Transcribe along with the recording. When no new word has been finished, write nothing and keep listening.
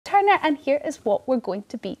Turner, and here is what we're going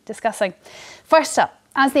to be discussing. First up,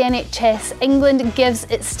 as the NHS England gives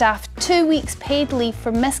its staff 2 weeks paid leave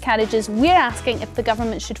for miscarriages, we're asking if the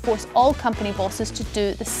government should force all company bosses to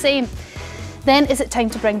do the same. Then, is it time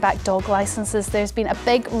to bring back dog licences? There's been a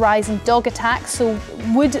big rise in dog attacks, so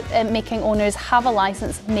would making owners have a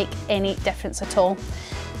licence make any difference at all?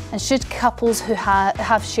 And should couples who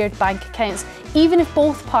have shared bank accounts, even if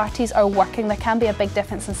both parties are working, there can be a big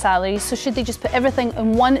difference in salaries, so should they just put everything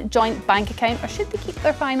in one joint bank account, or should they keep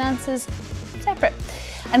their finances separate?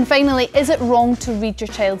 And finally, is it wrong to read your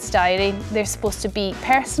child's diary? They're supposed to be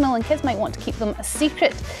personal and kids might want to keep them a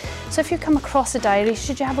secret. So if you come across a diary,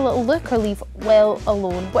 should you have a little look or leave well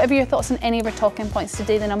alone? Whatever your thoughts on any of our talking points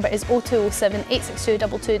today, the number is 0207 862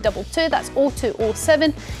 2222. That's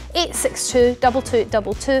 0207 862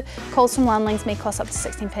 2222. Calls from landlines may cost up to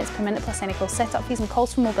 16 pence per minute plus any call set-up fees, and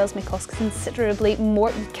calls from mobiles may cost considerably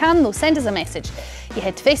more. You can though send us a message. You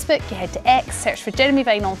head to Facebook, you head to X, search for Jeremy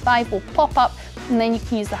Vine on 5, will pop up, and then you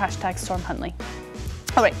can use the hashtag StormHuntley.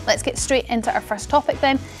 Alright, let's get straight into our first topic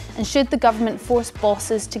then. And should the government force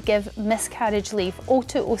bosses to give miscarriage leave?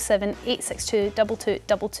 0207 862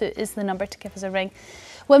 2222 is the number to give us a ring.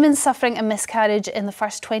 Women suffering a miscarriage in the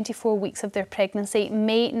first 24 weeks of their pregnancy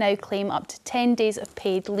may now claim up to 10 days of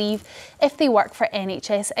paid leave if they work for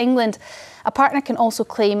NHS England. A partner can also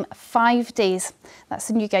claim 5 days. That's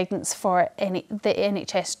the new guidance for the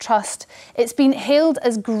NHS Trust. It's been hailed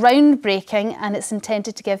as groundbreaking, and it's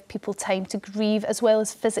intended to give people time to grieve as well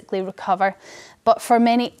as physically recover. But for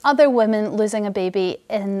many other women, losing a baby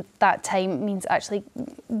in that time means actually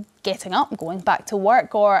getting up, going back to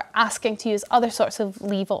work, or asking to use other sorts of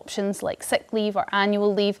leave options like sick leave or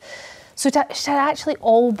annual leave. So should actually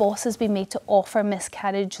all bosses be made to offer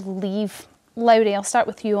miscarriage leave? Lowri, I'll start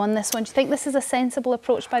with you on this one. Do you think this is a sensible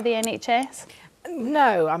approach by the NHS?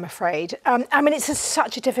 No, I'm afraid. I mean, it's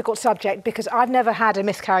such a difficult subject because I've never had a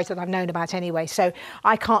miscarriage that I've known about anyway, so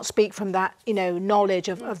I can't speak from that, knowledge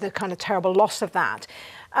of the kind of terrible loss of that.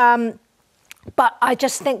 But I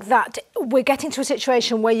just think that we're getting to a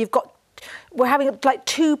situation where we're having like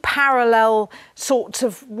two parallel sorts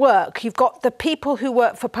of work. You've got the people who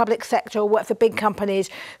work for public sector or work for big companies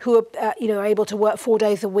who are, are able to work 4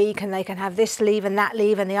 days a week, and they can have this leave and that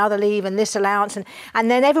leave and the other leave and this allowance,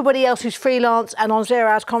 and then everybody else who's freelance and on 0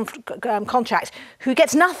 hours contracts who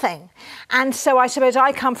gets nothing. And so I suppose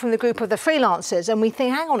I come from the group of the freelancers, and we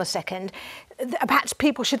think, hang on a second, perhaps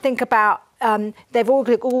people should think about they've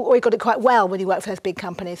already got it quite well when you work for those big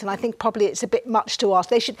companies, and I think probably it's a bit much to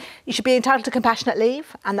ask. You should be entitled to compassionate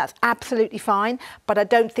leave, and that's absolutely fine, but I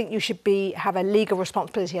don't think you should have a legal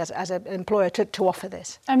responsibility as an employer to offer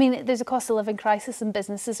this. I mean, there's a cost of living crisis and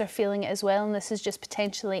businesses are feeling it as well, and this is just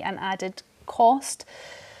potentially an added cost.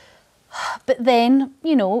 But then,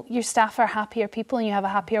 your staff are happier people and you have a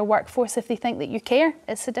happier workforce if they think that you care.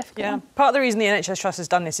 It's a difficult one. Part of the reason the NHS Trust has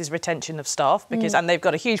done this is retention of staff, because and they've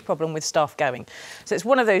got a huge problem with staff going. So it's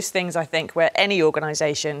one of those things, I think, where any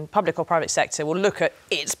organisation, public or private sector, will look at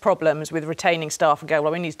its problems with retaining staff and go,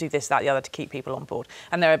 well, we need to do this, that, the other to keep people on board.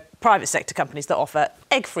 And there are private sector companies that offer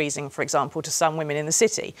egg freezing, for example, to some women in the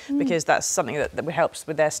city, because that's something that helps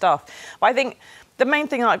with their staff. But I think the main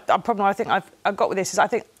thing, I've got with this is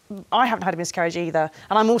I haven't had a miscarriage either,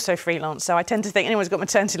 and I'm also freelance, so I tend to think anyone who's got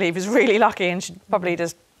maternity leave is really lucky and should probably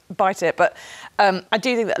just bite it. But I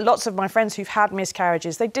do think that lots of my friends who've had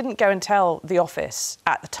miscarriages, they didn't go and tell the office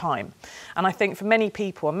at the time. And I think for many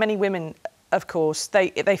people, and many women, of course, they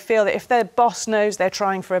feel that if their boss knows they're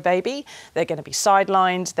trying for a baby, they're going to be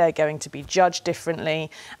sidelined, they're going to be judged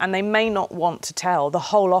differently, and they may not want to tell the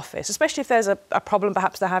whole office, especially if there's a problem,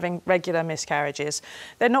 perhaps they're having regular miscarriages.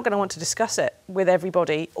 They're not going to want to discuss it with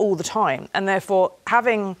everybody all the time, and therefore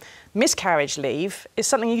having miscarriage leave is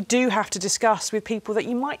something you do have to discuss with people that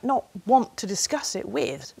you might not want to discuss it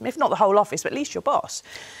with, if not the whole office, but at least your boss.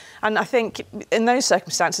 And I think in those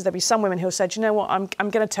circumstances, there'll be some women who'll say, do you know what, I'm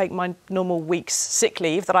going to take my normal week's sick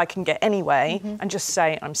leave that I can get anyway and just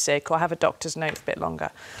say I'm sick, or have a doctor's note a bit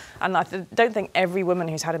longer. And I don't think every woman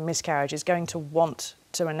who's had a miscarriage is going to want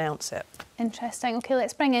to announce it. Interesting. OK,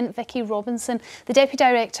 let's bring in Vicky Robinson, the Deputy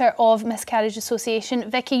Director of Miscarriage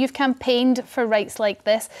Association. Vicky, you've campaigned for rights like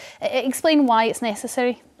this. Explain why it's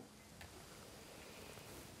necessary.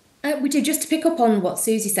 We do, just to pick up on what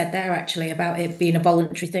Susie said there, actually, about it being a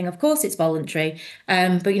voluntary thing. Of course it's voluntary,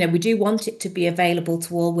 but, we do want it to be available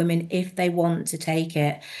to all women if they want to take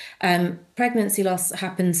it. Pregnancy loss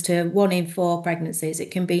happens to 1 in 4 pregnancies.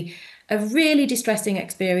 It can be a really distressing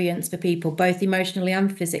experience for people, both emotionally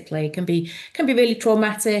and physically. It can be really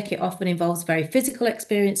traumatic. It often involves very physical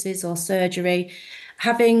experiences or surgery.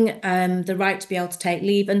 having the right to be able to take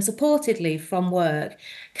leave and supported leave from work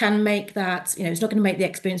can make that, you know, it's not going to make the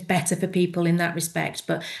experience better for people in that respect,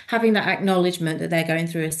 but having that acknowledgement that they're going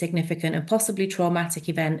through a significant and possibly traumatic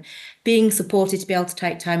event, being supported to be able to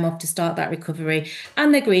take time off to start that recovery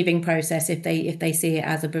and their grieving process if they see it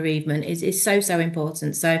as a bereavement is so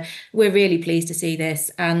important. So we're really pleased to see this.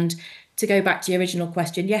 And to go back to your original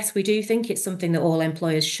question, yes, we do think it's something that all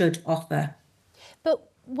employers should offer. But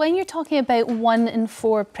when you're talking about 1 in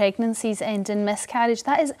 4 pregnancies end in miscarriage,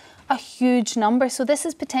 that is a huge number. So this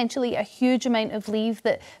is potentially a huge amount of leave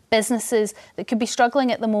that businesses that could be struggling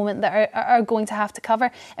at the moment that are going to have to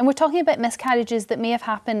cover. And we're talking about miscarriages that may have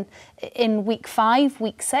happened in week 5,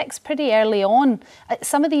 week 6, pretty early on.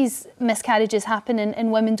 Some of these miscarriages happen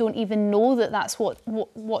and women don't even know that that's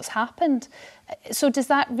what's happened. So does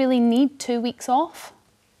that really need 2 weeks off?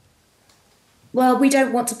 Well, we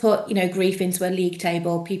don't want to put, you know, grief into a league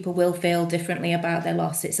table. People will feel differently about their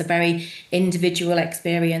loss. It's a very individual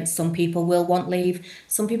experience. Some people will want leave.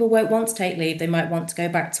 Some people won't want to take leave. They might want to go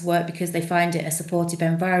back to work because they find it a supportive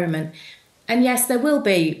environment. And yes, there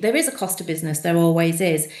is a cost to business. There always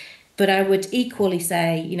is. But I would equally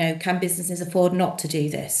say, you know, can businesses afford not to do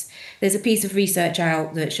this? There's a piece of research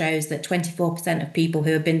out that shows that 24% of people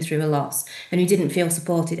who have been through a loss and who didn't feel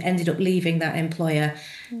supported ended up leaving that employer.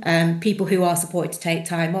 People who are supported to take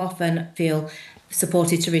time off and feel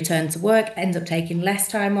supported to return to work end up taking less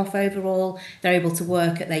time off overall. They're able to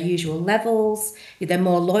work at their usual levels. They're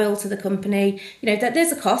more loyal to the company. You know,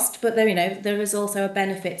 there's a cost, but there, you know, there is also a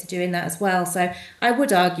benefit to doing that as well. So I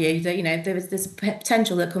would argue that, you know, there's a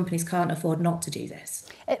potential that companies can't afford not to do this.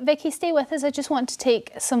 Vicky, stay with us. I just want to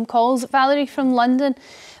take some calls. Valerie from London,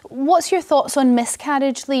 what's your thoughts on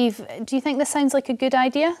miscarriage leave? Do you think this sounds like a good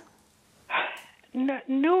idea?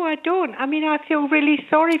 No, I don't. I mean, I feel really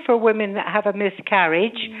sorry for women that have a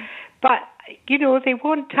miscarriage, but, you know, they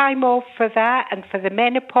want time off for that and for the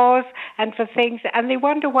menopause and for things, and they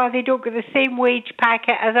wonder why they don't get the same wage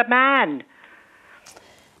packet as a man.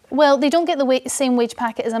 Well, they don't get the same wage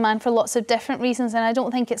packet as a man for lots of different reasons, and I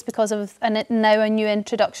don't think it's because of now a new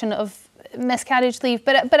introduction of miscarriage leave.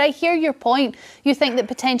 But I hear your point. You think that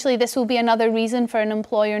potentially this will be another reason for an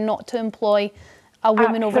employer not to employ a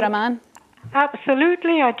woman over a man?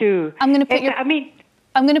 Absolutely, I do. I'm going to put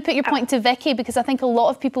your point to Vicky, because I think a lot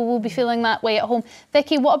of people will be feeling that way at home.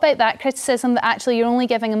 Vicky, what about that criticism that actually you're only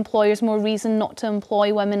giving employers more reason not to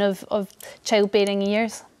employ women of childbearing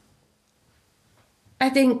years? I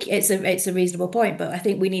think it's a reasonable point, but I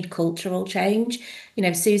think we need cultural change. You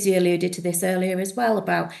know, Susie alluded to this earlier as well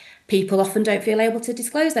about people often don't feel able to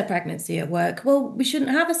disclose their pregnancy at work. Well, we shouldn't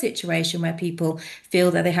have a situation where people feel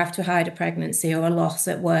that they have to hide a pregnancy or a loss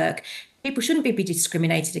at work. People shouldn't be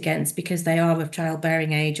discriminated against because they are of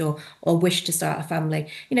childbearing age or wish to start a family.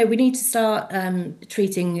 You know, we need to start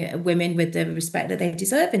treating women with the respect that they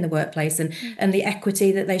deserve in the workplace and the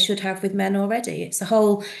equity that they should have with men already. It's a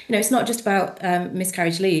whole, you know, it's not just about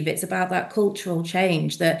miscarriage leave. It's about that cultural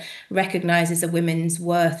change that recognises a woman's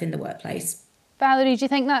worth in the workplace. Valerie, do you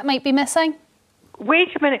think that might be missing?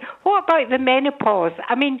 Wait a minute, what about the menopause?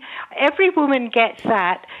 I mean, every woman gets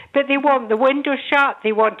that, but they want the window shut,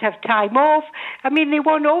 they want to have time off. I mean, they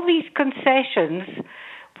want all these concessions,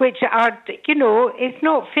 which are, you know, it's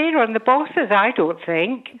not fair on the bosses, I don't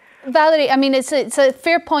think. Valerie, I mean, it's a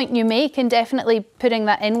fair point you make, and definitely putting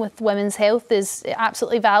that in with women's health is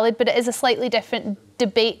absolutely valid, but it is a slightly different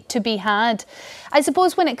debate to be had. I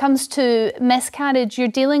suppose when it comes to miscarriage, you're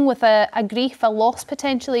dealing with a grief, a loss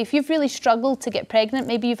potentially. If you've really struggled to get pregnant,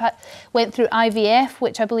 maybe you've went through IVF,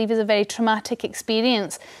 which I believe is a very traumatic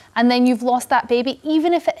experience, and then you've lost that baby,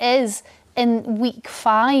 even if it is in week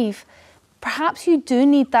 5, perhaps you do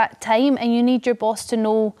need that time, and you need your boss to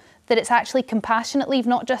know that it's actually compassionate leave,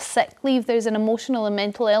 not just sick leave. There's an emotional and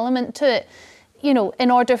mental element to it, you know, in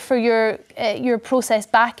order for your process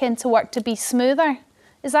back into work to be smoother.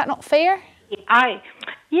 Is that not fair?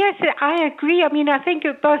 Yes, I agree. I mean, I think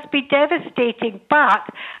it must be devastating, but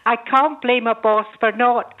I can't blame a boss for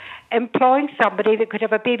not employing somebody that could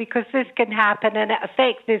have a baby, because this can happen and it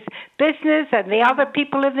affects his business and the other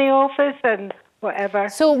people in the office and whatever.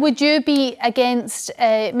 So would you be against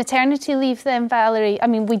maternity leave then, Valerie? I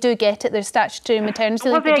mean, we do get it, there's statutory maternity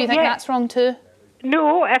leave, but do you think that's wrong too?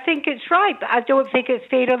 No, I think it's right, but I don't think it's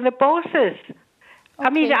fair on the bosses. Okay. I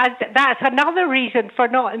mean, that's another reason for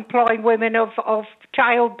not employing women of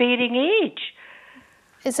childbearing age.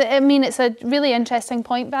 I mean, it's a really interesting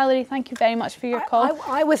point, Valerie. Thank you very much for your call.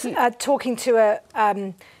 I was talking to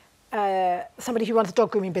somebody who runs a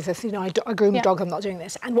dog grooming business. You know, I groom dogs, I'm not doing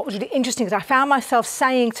this. And what was really interesting is I found myself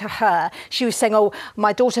saying to her, she was saying, oh,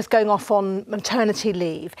 my daughter's going off on maternity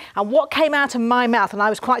leave. And what came out of my mouth, and I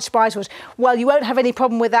was quite surprised, was, well, you won't have any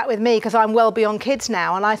problem with that with me because I'm well beyond kids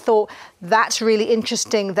now. And I thought, that's really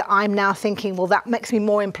interesting that I'm now thinking, well, that makes me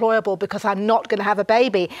more employable because I'm not going to have a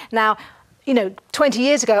baby. Now, you know, 20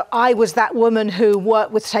 years ago, I was that woman who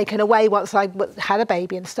work was taken away once I had a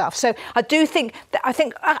baby and stuff. So I do think that I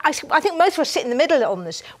think most of us sit in the middle on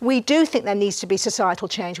this. We do think there needs to be societal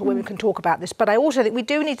change where women can talk about this, but I also think we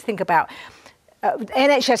do need to think about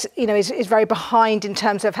NHS, you know, is very behind in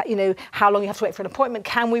terms of, you know, how long you have to wait for an appointment.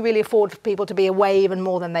 Can we really afford for people to be away even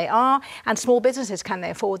more than they are? And small businesses, can they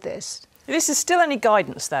afford this? This is still only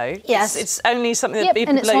guidance, though. Yes. It's only something that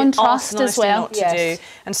people and it's on trust ask as well. not to do.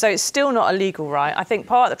 And so it's still not a legal right. I think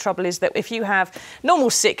part of the trouble is that if you have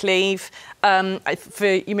normal sick leave for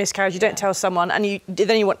your miscarriage, you don't tell someone, and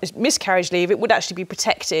then you want miscarriage leave, it would actually be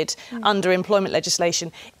protected under employment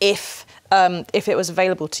legislation if it was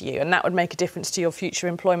available to you, and that would make a difference to your future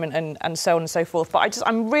employment and so on and so forth. But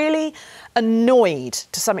I'm really annoyed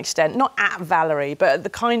to some extent, not at Valerie, but at the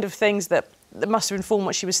kind of things that must have informed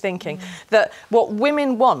what she was thinking, that what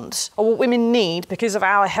women want or what women need because of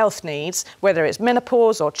our health needs, whether it's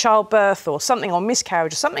menopause or childbirth or something, or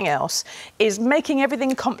miscarriage or something else, is making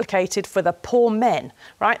everything complicated for the poor men,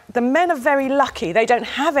 right? The men are very lucky. They don't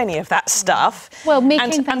have any of that stuff. Well,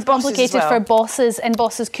 making things complicated for bosses, and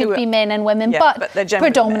bosses could be men and women, but they're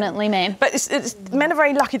predominantly men. But men are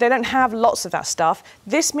very lucky. They don't have lots of that stuff.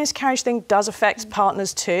 This miscarriage thing does affect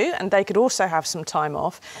partners too, and they could also have some time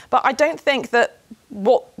off. But I don't think that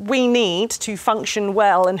what we need to function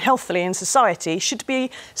well and healthily in society should be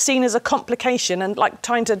seen as a complication and like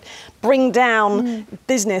trying to bring down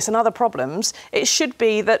business and other problems. It should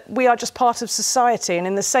be that we are just part of society, and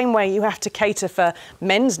in the same way you have to cater for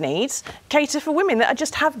men's needs, cater for women that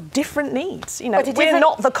just have different needs. You know, we're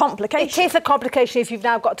not the complication. It is a complication if you've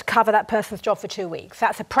now got to cover that person's job for 2 weeks.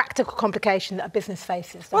 That's a practical complication that a business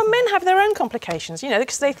faces. Well, men have their own complications, you know,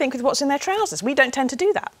 because they think with what's in their trousers. We don't tend to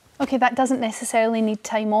do that. OK, that doesn't necessarily need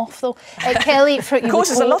time off, though. Kelly, of course,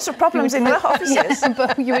 there's a lot of problems in the offices. Yes,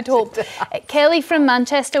 but you would hope. Kelly from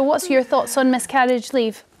Manchester, what's your thoughts on miscarriage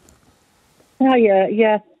leave?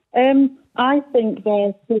 Yeah. I think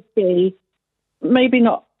there should be, maybe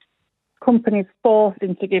not companies forced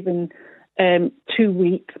into giving 2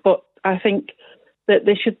 weeks, but I think that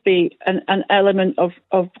there should be an element of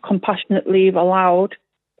compassionate leave allowed.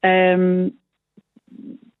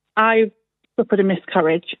 I suffered a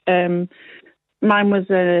miscarriage. Mine was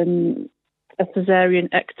a caesarean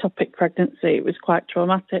ectopic pregnancy. It was quite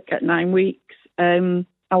traumatic at 9 weeks. I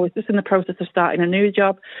was just in the process of starting a new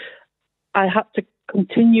job. I had to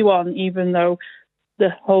continue on even though the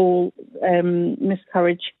whole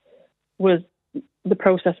miscarriage the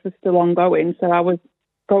process was still ongoing. So I was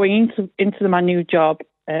going into my new job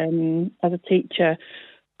as a teacher,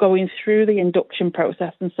 going through the induction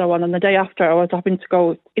process and so on. And the day after, I was having to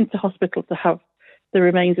go into hospital to have the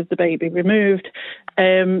remains of the baby removed.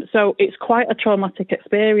 So it's quite a traumatic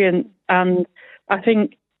experience. And I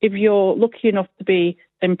think if you're lucky enough to be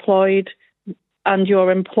employed and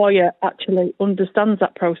your employer actually understands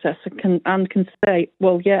that process and can say,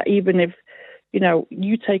 well, yeah, even if, you know,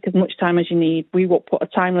 you take as much time as you need, we will put a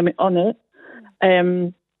time limit on it.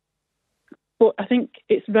 But I think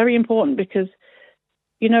it's very important because,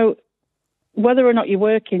 you know, whether or not you're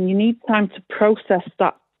working, you need time to process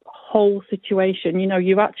that whole situation. You know,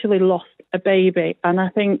 you've actually lost a baby. And I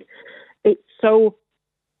think it's so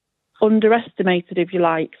underestimated, if you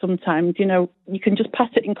like, sometimes. You know, you can just pass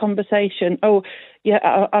it in conversation. Oh,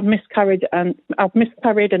 yeah, I've miscarried and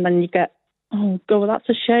then you get, oh, well, that's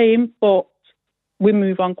a shame. But we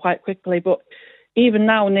move on quite quickly. But even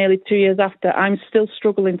now, nearly 2 years after, I'm still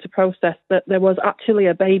struggling to process that there was actually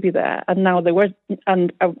a baby there, and now there was,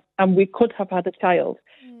 and we could have had a child,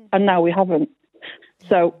 and now we haven't.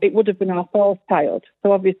 So it would have been our fourth child.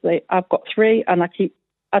 So obviously, I've got 3, and I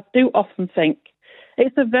do often think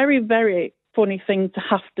it's a very, very funny thing to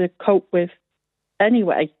have to cope with,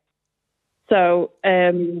 anyway. So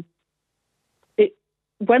when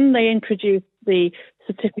they introduced the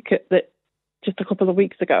certificate that just a couple of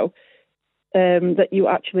weeks ago. That you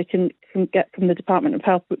actually can get from the Department of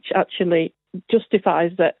Health, which actually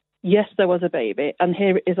justifies that, yes, there was a baby, and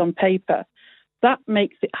here it is on paper. That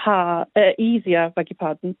makes it easier, beg your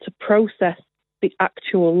pardon, to process the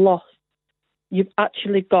actual loss. You've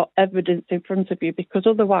actually got evidence in front of you, because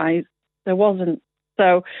otherwise there wasn't.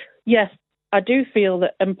 So, yes, I do feel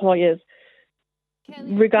that employers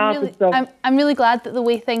regardless of... I'm really glad that the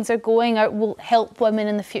way things are going will help women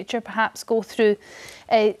in the future perhaps go through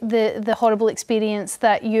the horrible experience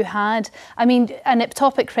that you had. I mean, an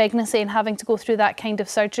ectopic pregnancy and having to go through that kind of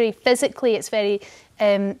surgery, physically it's very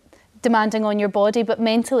demanding on your body, but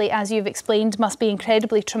mentally, as you've explained, must be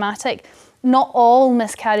incredibly traumatic. Not all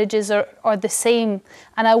miscarriages are the same,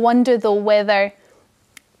 and I wonder though whether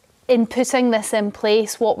in putting this in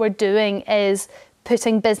place, what we're doing is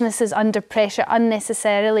putting businesses under pressure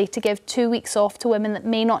unnecessarily to give 2 weeks off to women that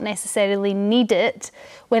may not necessarily need it,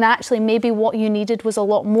 when actually maybe what you needed was a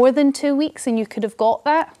lot more than 2 weeks and you could have got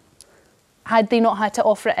that had they not had to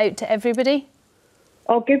offer it out to everybody?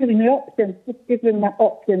 Or give them the option, just give them that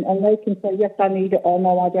option and they can say, yes, I need it or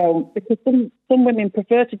no, I don't. Because some women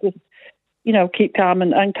prefer to just, you know, keep calm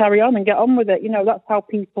and carry on and get on with it. You know, that's how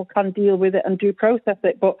people can deal with it and do process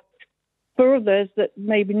it. But for others that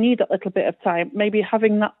maybe need a little bit of time, maybe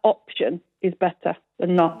having that option is better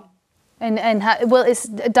than not. Well, it's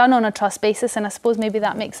done on a trust basis, and I suppose maybe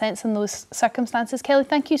that makes sense in those circumstances. Kelly,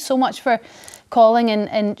 thank you so much for calling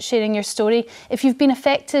and sharing your story. If you've been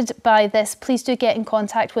affected by this, please do get in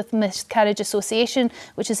contact with Miscarriage Association,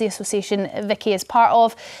 which is the association Vicky is part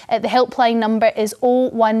of. The helpline number is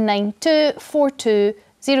 0192 42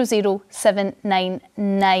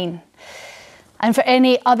 00799. And for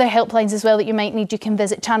any other helplines as well that you might need, you can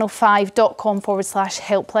visit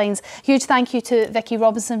channel5.com/helplines. Huge thank you to Vicky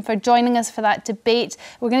Robinson for joining us for that debate.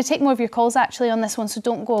 We're going to take more of your calls actually on this one, so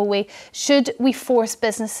don't go away. Should we force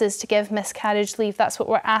businesses to give miscarriage leave? That's what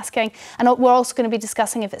we're asking. And we're also going to be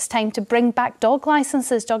discussing if it's time to bring back dog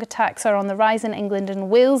licences. Dog attacks are on the rise in England and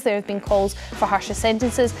Wales. There have been calls for harsher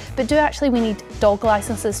sentences, but do actually we need dog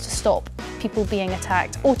licences to stop people being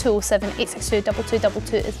attacked? 0207 862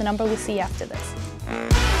 2222 is the number. We'll see you after this.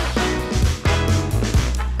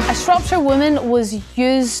 A Shropshire woman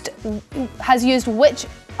has used which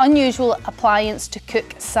unusual appliance to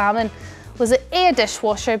cook salmon? Was it A, a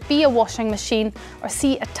dishwasher, B, a washing machine, or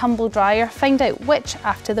C, a tumble dryer? Find out which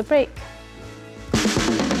after the break.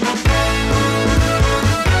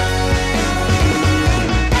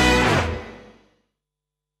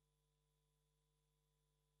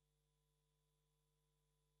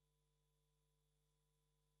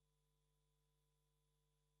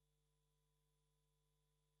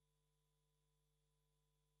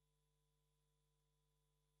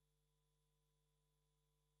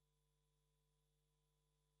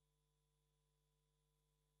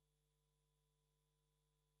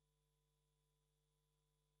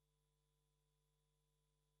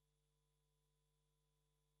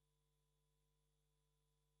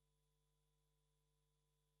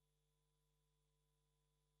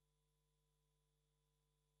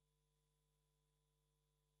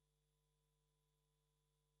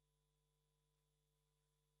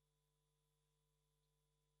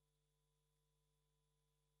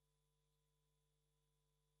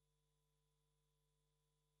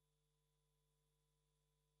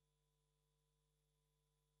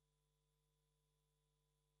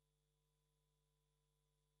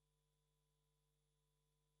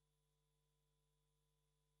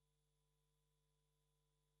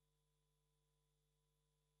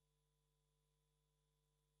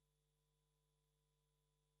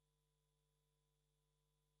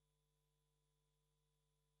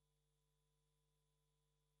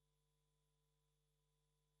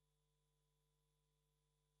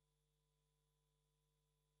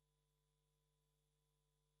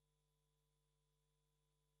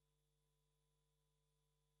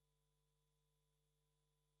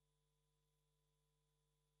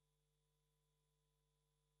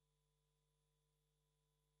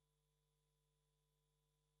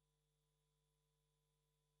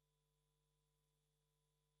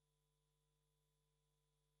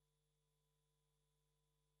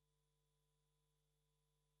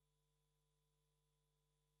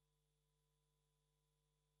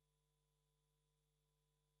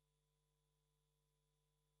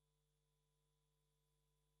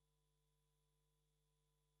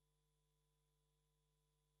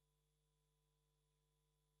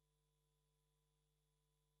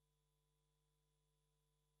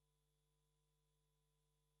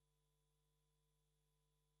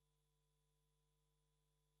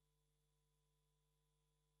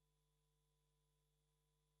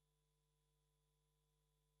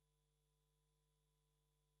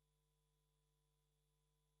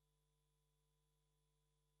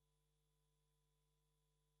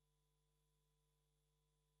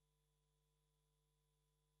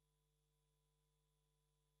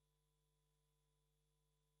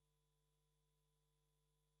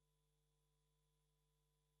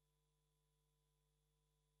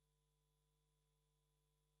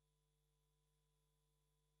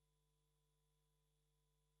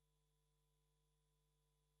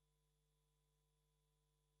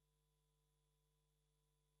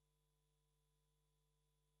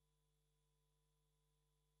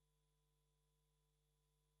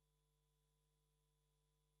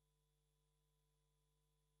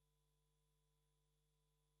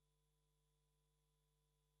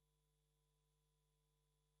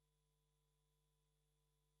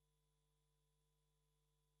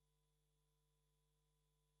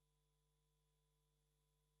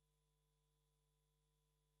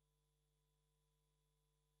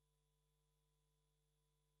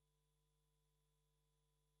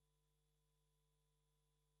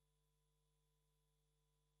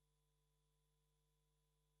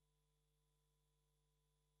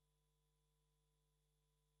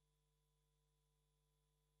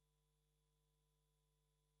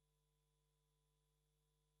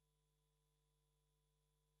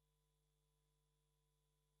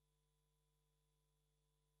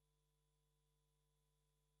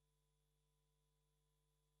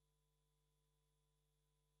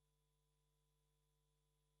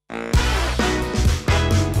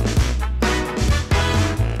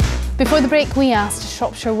 Before the break, we asked a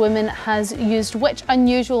Shropshire woman has used which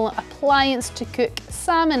unusual appliance to cook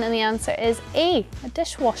salmon, and the answer is A, a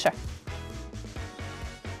dishwasher.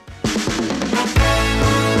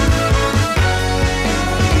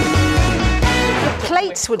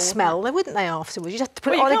 Plates would smell, wouldn't they, afterwards? You'd have to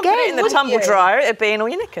put it on again. Put it in the tumble dryer, it'd be in all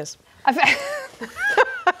your knickers.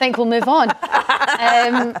 I think we'll move on.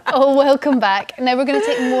 Welcome back. Now we're going to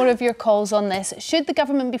take more of your calls on this. Should the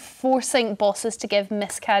government be forcing bosses to give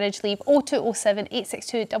miscarriage leave? 0207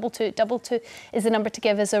 862 2222 is the number to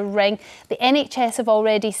give us a ring. The NHS have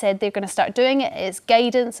already said they're going to start doing it. It's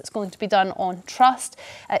guidance. It's going to be done on trust.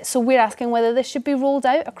 So we're asking whether this should be rolled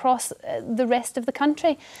out across the rest of the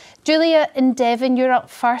country. Julia in Devon, you're up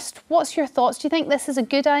first. What's your thoughts? Do you think this is a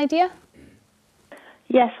good idea?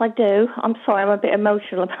 Yes, I do. I'm sorry, I'm a bit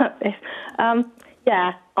emotional about this.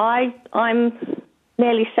 Yeah, I'm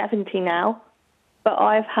nearly 70 now, but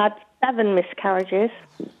I've had 7 miscarriages.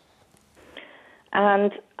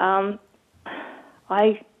 And from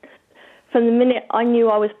the minute I knew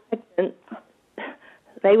I was pregnant,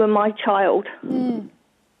 they were my child.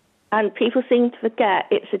 And people seem to forget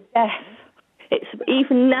it's a death.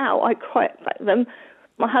 Even now, I cry about them.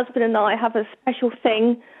 My husband and I have a special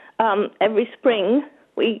thing every spring.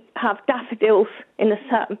 We have daffodils in a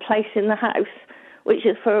certain place in the house, which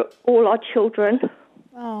is for all our children.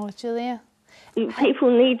 Oh, Julia.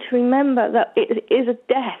 People need to remember that it is a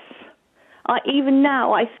death. Even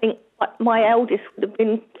now, I think my eldest would have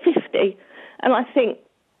been 50, and I think,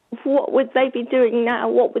 what would they be doing now?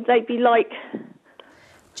 What would they be like?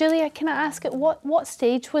 Julia, can I ask, at what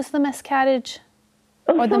stage was the miscarriage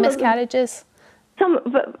or the miscarriages? Some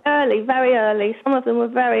early, very early. Some of them were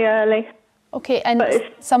very early. Okay, and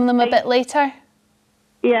some of them a bit later?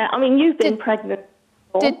 Yeah, I mean, you've been pregnant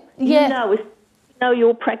before. You know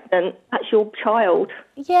you're pregnant. That's your child.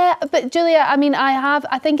 Yeah, but Julia, I mean,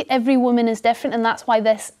 I think every woman is different, and that's why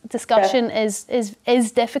this discussion is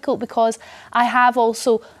difficult, because I have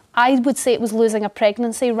also, I would say it was losing a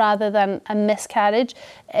pregnancy rather than a miscarriage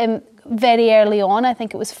very early on. I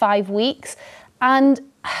think it was 5 weeks. And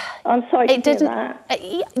I'm sorry to hear that.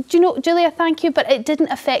 Do you know, Julia, thank you, but it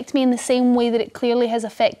didn't affect me in the same way that it clearly has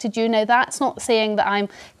affected you. Now, that's not saying that I'm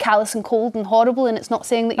callous and cold and horrible, and it's not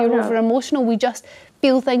saying that you're over-emotional. We just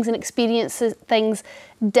feel things and experience things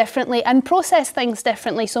differently and process things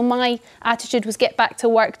differently. So my attitude was get back to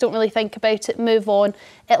work, don't really think about it, move on,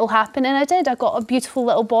 it'll happen. And I did. I got a beautiful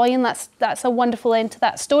little boy, and that's a wonderful end to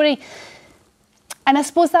that story. And I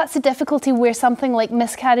suppose that's the difficulty where something like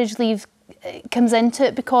miscarriage leave comes into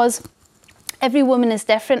it, because every woman is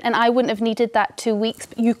different, and I wouldn't have needed that 2 weeks,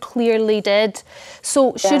 but you clearly did.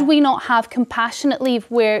 So should we not have compassionate leave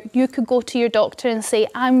where you could go to your doctor and say,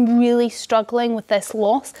 I'm really struggling with this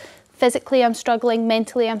loss. Physically I'm struggling,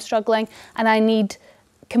 mentally I'm struggling, and I need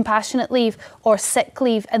compassionate leave or sick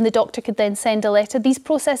leave, and the doctor could then send a letter. These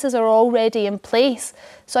processes are already in place.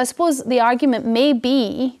 So I suppose the argument may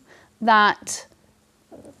be that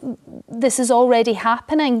this is already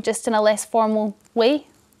happening, just in a less formal way.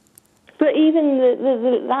 But even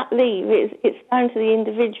that leave, it's down to the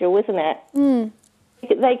individual, isn't it?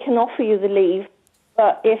 They can offer you the leave,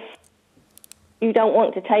 but if you don't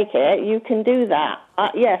want to take it, you can do that.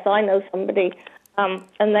 Yes, I know somebody, and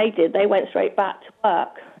they did. They went straight back to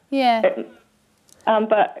work. Yeah.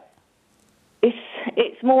 But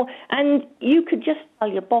it's more, and you could just tell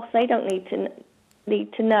your boss. They don't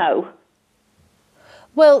need to know.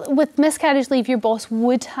 Well, with miscarriage leave, your boss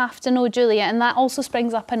would have to know, Julia, and that also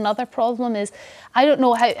springs up another problem is, I don't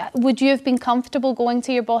know, how would you have been comfortable going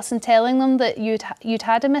to your boss and telling them that you'd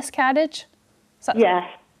had a miscarriage? Yes.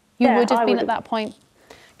 You would have been at that point?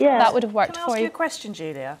 Yeah. That would have worked for you? Can I ask you a question,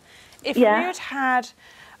 Julia? If you'd had,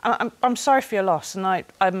 I'm sorry for your loss, and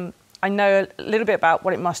I know a little bit about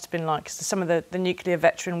what it must have been like, because some of the nuclear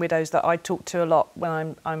veteran widows that I talk to a lot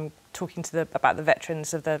when I'm talking to about the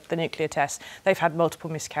veterans of the nuclear tests, they've had multiple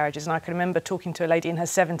miscarriages, and I can remember talking to a lady in her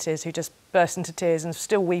 70s who just burst into tears and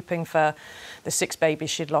still weeping for the 6 babies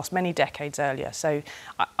she'd lost many decades earlier. So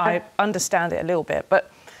I understand it a little bit, but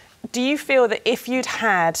do you feel that if you'd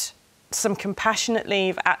had some compassionate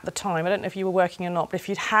leave at the time, I don't know if you were working or not, but if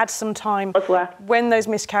you'd had some time when those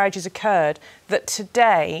miscarriages occurred, that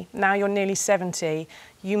today, now you're nearly 70,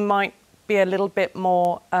 you might be a little bit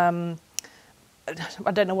more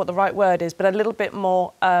I don't know what the right word is, but a little bit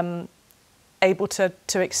more able to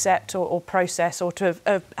accept or process, or to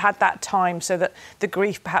have had that time so that the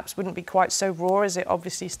grief perhaps wouldn't be quite so raw as it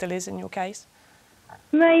obviously still is in your case?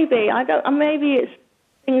 Maybe. Maybe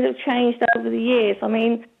things have changed over the years. I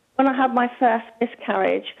mean, when I had my first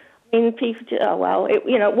miscarriage, I mean, people,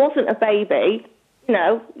 it wasn't a baby.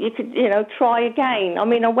 you could, try again. I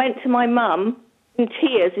mean, I went to my mum in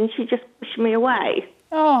tears and she just pushed me away.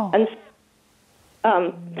 Oh. And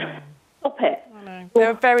stop it. I know. There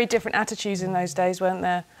were very different attitudes in those days, weren't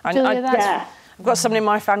there? Julia, I've got somebody in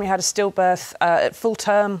my family who had a stillbirth at full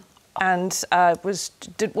term and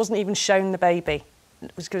wasn't even shown the baby.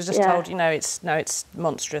 Was just told, it's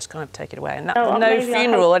monstrous, kind of take it away. And no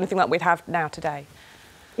funeral or anything like we'd have now today.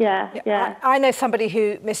 Yeah. I know somebody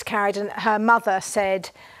who miscarried and her mother said,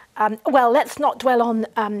 well, let's not dwell on,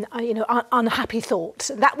 unhappy thoughts.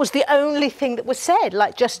 That was the only thing that was said.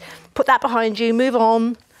 Like, just put that behind you, move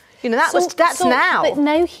on. That's now. But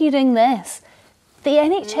now hearing this, the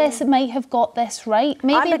NHS might have got this right.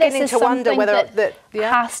 Maybe this is something that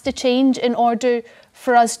has to change in order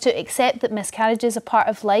for us to accept that miscarriage is a part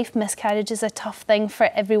of life. Miscarriage is a tough thing for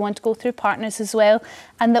everyone to go through, partners as well,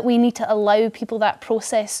 and that we need to allow people that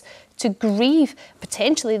process to grieve.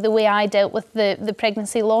 Potentially the way I dealt with the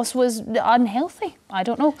pregnancy loss was unhealthy. I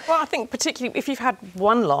don't know. Well, I think particularly if you've had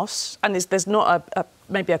one loss and there's not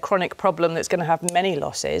maybe a chronic problem that's going to have many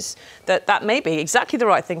losses, that may be exactly the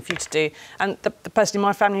right thing for you to do. And the person in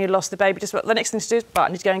my family who lost the baby just the next thing to do is, I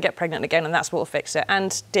need to go and get pregnant again, and that's what will fix it.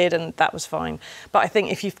 And did, and that was fine. But I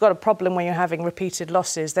think if you've got a problem where you're having repeated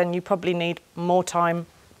losses, then you probably need more time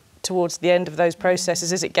towards the end of those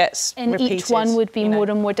processes as it gets repeated. And each one would be more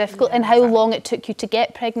and more difficult, and how long it took you to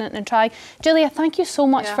get pregnant and try. Julia, thank you so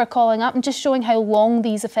much for calling up and just showing how long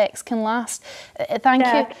these effects can last. Thank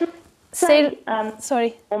you. Sarah,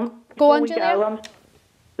 sorry. Go on, Julia.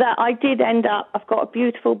 That I did end up, I've got a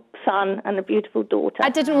beautiful son and a beautiful daughter. I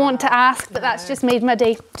didn't want to ask, but that's just made my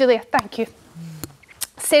day. Julia, thank you.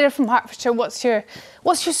 Sarah from Hertfordshire, what's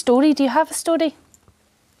your story? Do you have a story?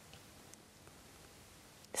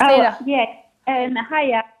 Sarah. Oh, yes.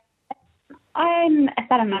 Hiya. I'm a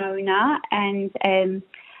salon owner and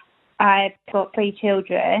I've got 3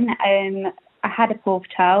 children. I had a 4th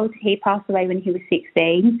child. He passed away when he was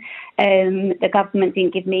 16. The government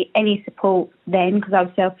didn't give me any support then because I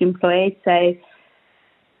was self-employed. So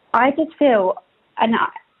I just feel, and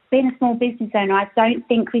being a small business owner, I don't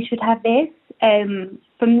think we should have this.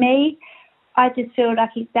 For me, I just feel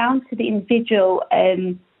like it's down to the individual.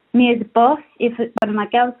 Me as a boss, if one of my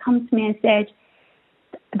girls comes to me and said,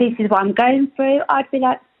 this is what I'm going through, I'd be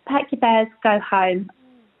like, pack your bags, go home,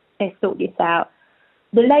 let's sort this out.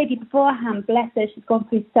 The lady beforehand, bless her, she's gone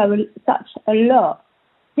through such a lot.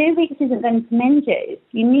 2 weeks isn't going to mend you.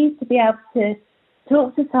 You need to be able to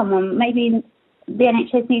talk to someone. Maybe the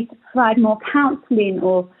NHS needs to provide more counselling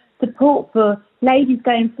or support for ladies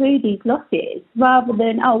going through these losses, rather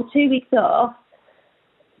than, 2 weeks off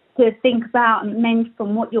to think about and mend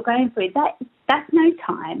from what you're going through. That's no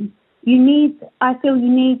time. I feel you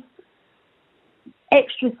need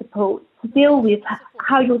extra support to deal with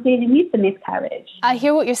how you're dealing with the miscarriage. I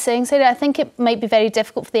hear what you're saying, Sarah. I think it might be very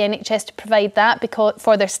difficult for the NHS to provide that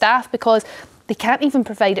for their staff, because they can't even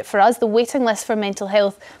provide it for us. The waiting list for mental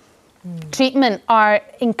health treatment are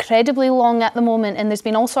incredibly long at the moment, and there's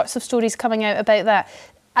been all sorts of stories coming out about that.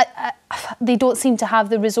 They don't seem to have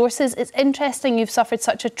the resources. It's interesting you've suffered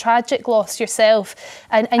such a tragic loss yourself,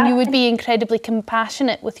 and you would be incredibly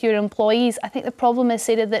compassionate with your employees. I think the problem is,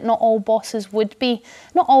 Sarah, that not all bosses would be.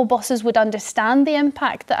 Not all bosses would understand the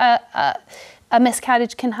impact that a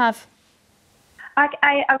miscarriage can have. I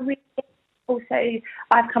really also,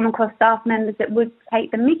 I've come across staff members that would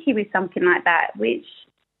take the mickey with something like that, which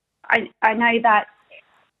I know that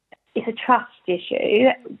it's a trust issue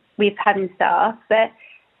with having staff, but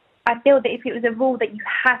I feel that if it was a rule that you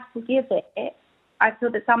have to give it, I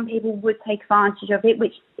feel that some people would take advantage of it,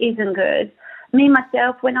 which isn't good. Me,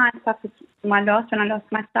 myself, when I suffered when I lost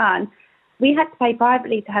my son, we had to pay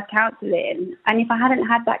privately to have counselling. And if I hadn't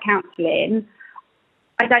had that counselling,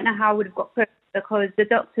 I don't know how I would have got through, because the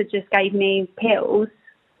doctor just gave me pills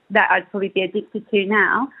that I'd probably be addicted to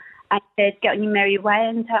now, and said, get on your merry way,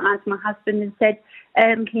 and turned around to my husband and said,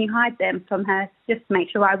 can you hide them from her, just to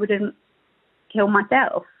make sure I wouldn't kill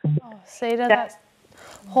myself. Oh, Sarah, that's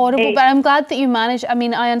horrible. But I'm glad that you managed. I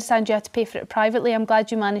mean, I understand you had to pay for it privately. I'm glad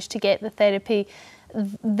you managed to get the therapy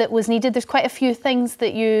that was needed. There's quite a few things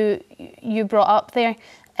that you brought up there.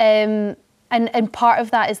 And part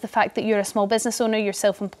of that is the fact that you're a small business owner, you're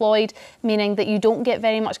self-employed, meaning that you don't get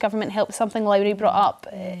very much government help, something Lowri brought up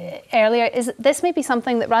earlier. This may be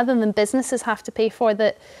something that rather than businesses have to pay for,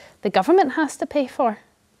 that the government has to pay for.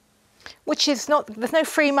 Which is not, there's no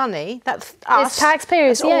free money, that's us. It's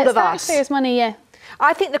taxpayers, that's all of us. Taxpayers' money, yeah.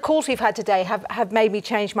 I think the calls we've had today have made me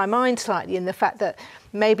change my mind slightly, in the fact that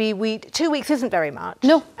maybe 2 weeks isn't very much.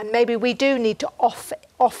 No. And maybe we do need to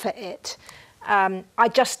offer it I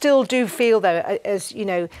just still do feel, though, as you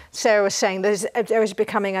know, Sarah was saying, there is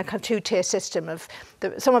becoming a kind of two-tier system of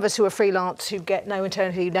some of us who are freelance, who get no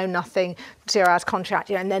maternity, no nothing, 0 hours contract,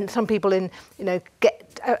 you know, and then some people in, you know,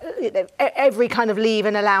 get every kind of leave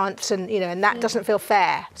and allowance, and you know, and that doesn't feel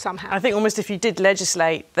fair somehow. I think almost if you did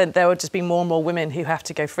legislate, then there would just be more and more women who have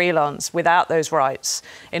to go freelance without those rights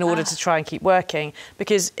in order to try and keep working,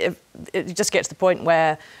 because it just gets to the point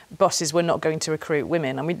where bosses were not going to recruit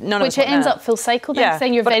women. I mean, none of us. Which it ends up full cycle then,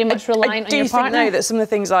 saying you're very much reliant on your partner. I do think, though, that some of the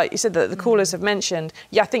things like you said that the callers have mentioned,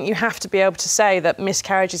 I think you have to be able to say that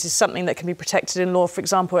miscarriages is something that can be protected in law, for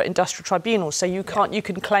example, at industrial tribunals. So you can't, you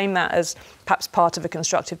can claim that as perhaps part of a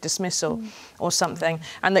constructive dismissal or something,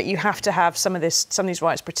 and that you have to have some of these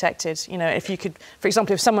rights protected. You know, if you could, for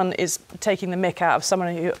example, if someone is taking the mick out of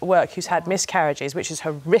someone at work who's had miscarriages, which is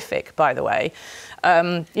horrific, by the way,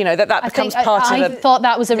 you know, that becomes part of it. I thought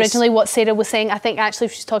that was originally what Sarah was saying. I think actually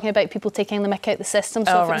she's talking about people taking the mick out the system.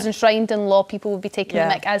 So if it was enshrined in law, people would be taking the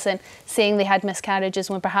mick, as in saying they had miscarriages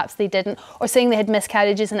when perhaps they didn't, or saying they had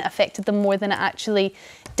miscarriages and it affected them more than it actually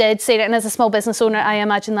did. Sarah, and as a small business owner, I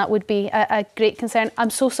imagine that would be a great concern.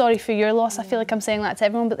 I'm so sorry for your loss. I feel like I'm saying that to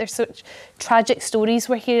everyone, but there's such tragic stories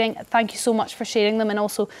we're hearing. Thank you so much for sharing them, and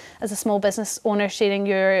also as a small business owner sharing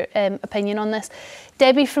your opinion on this.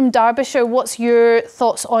 Debbie from Derbyshire, what's your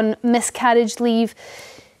thoughts on miscarriage leave?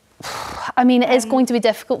 I mean, it is going to be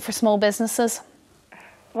difficult for small businesses.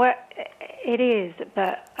 Well, it is,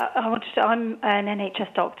 but I'm an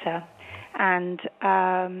NHS doctor, and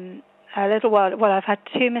a little while, well, I've had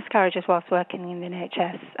 2 miscarriages whilst working in the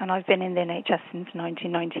NHS, and I've been in the NHS since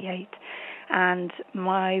 1998. And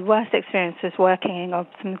my worst experience was working on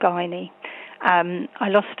some gynae. I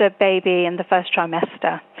lost a baby in the first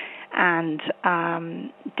trimester, and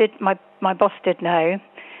my boss did know,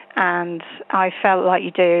 and I felt like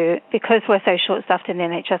you do, because we're so short-staffed in the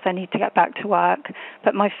NHS, I need to get back to work.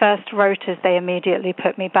 But my first rotas they immediately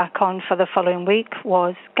put me back on for the following week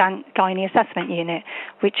was gynae assessment unit,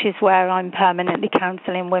 which is where I'm permanently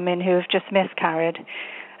counselling women who have just miscarried.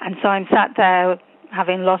 And so I'm sat there,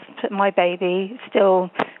 having lost my baby,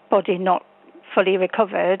 still body not fully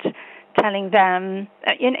recovered, telling them,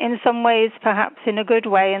 in some ways, perhaps in a good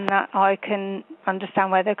way, in that I can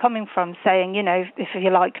understand where they're coming from, saying, you know, if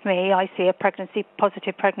you're like me, I see a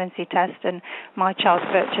positive pregnancy test and my child's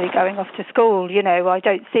virtually going off to school. You know, I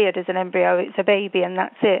don't see it as an embryo, it's a baby, and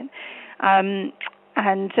that's it. And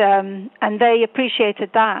they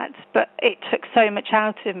appreciated that, but it took so much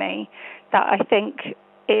out of me that I think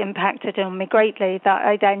it impacted on me greatly, that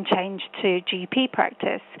I then changed to GP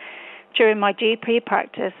practice. During my GP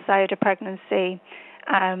practice, I had a pregnancy,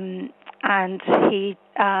 and he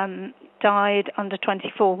died under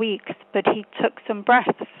 24 weeks, but he took some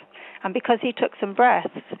breaths. And because he took some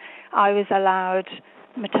breaths, I was allowed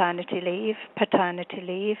maternity leave, paternity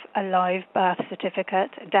leave, a live birth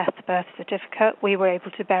certificate, a death birth certificate. We were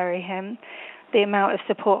able to bury him. The amount of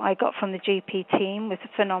support I got from the GP team was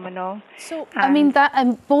phenomenal. So, I mean,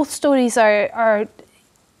 both stories are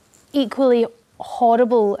equally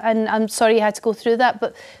horrible, and I'm sorry you had to go through that,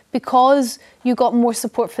 but because you got more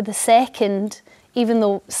support for the second, even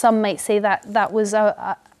though some might say that was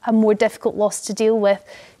a more difficult loss to deal with,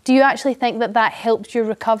 do you actually think that helped your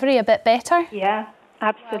recovery a bit better? Yeah,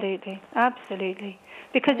 absolutely, absolutely.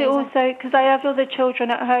 Because I have other children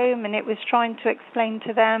at home, and it was trying to explain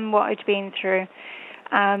to them what I'd been through.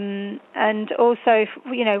 And also,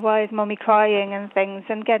 you know, why is Mummy crying and things,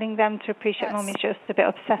 and getting them to appreciate Mummy's just a bit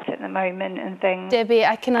upset at the moment and things. Debbie,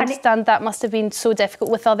 I can understand that must have been so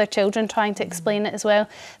difficult with other children trying to explain it as well.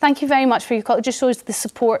 Thank you very much for your call. It just shows the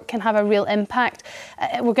support can have a real impact.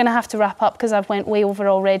 We're going to have to wrap up because I've went way over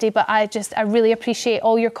already, but I really appreciate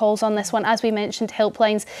all your calls on this one. As we mentioned,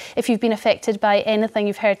 helplines, if you've been affected by anything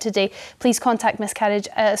you've heard today, please contact Miscarriage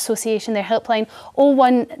Association, their helpline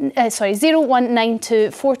 0192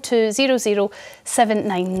 4200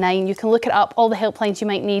 799. You can look it up, all the helplines you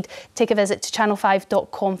might need. Take a visit to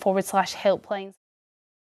channel5.com/helplines.